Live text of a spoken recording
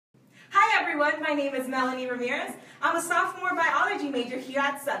everyone, my name is Melanie Ramirez. I'm a sophomore biology major here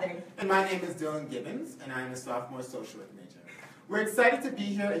at Southern. And my name is Dylan Gibbons, and I'm a sophomore social work major. We're excited to be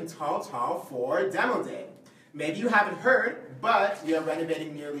here in Tall for Demo Day. Maybe you haven't heard, but we are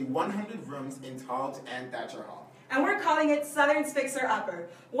renovating nearly 100 rooms in Tall and Thatcher Hall. And we're calling it Southern's Fixer Upper.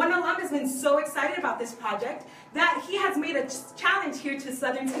 One alum has been so excited about this project that he has made a challenge here to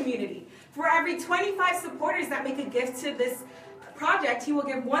Southern's community. For every 25 supporters that make a gift to this project, he will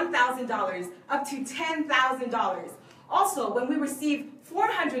give $1,000 up to $10,000. Also, when we receive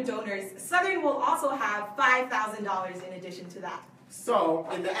 400 donors, Southern will also have $5,000 in addition to that. So,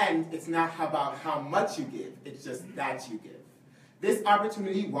 in the end, it's not about how much you give, it's just that you give. This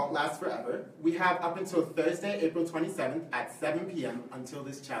opportunity won't last forever. We have up until Thursday, April 27th at 7 p.m. until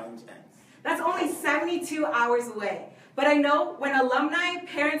this challenge ends. That's only 72 hours away. But I know when alumni,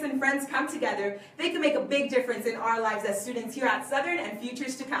 parents, and friends come together, they can make a big difference in our lives as students here at Southern and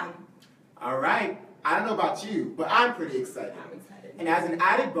futures to come. All right. I don't know about you, but I'm pretty excited. I'm excited. And as an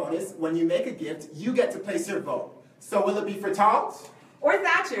added bonus, when you make a gift, you get to place your vote. So will it be for Tall? Or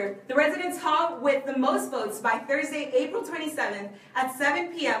Thatcher? The Residence Hall with the most votes by Thursday, April 27th at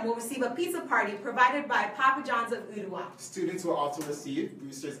 7 p.m. will receive a pizza party provided by Papa John's of Ottawa. Students will also receive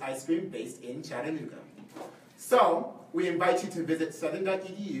Brewster's Ice Cream based in Chattanooga. So, we invite you to visit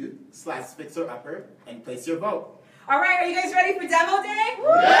southern.edu/fixerupper and place your vote. All right, are you guys ready for Demo Day?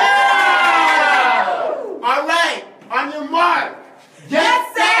 Yeah! All right, on your mark,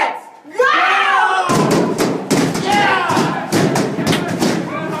 get set, go! Yeah!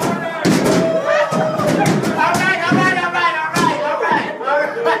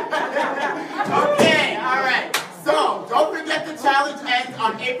 Challenge ends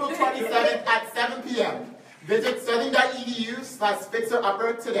on April 27th at 7 p.m. Visit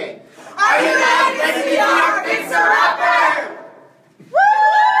southern.edu/fixerupper today. Are you ready to be our Fixer Upper?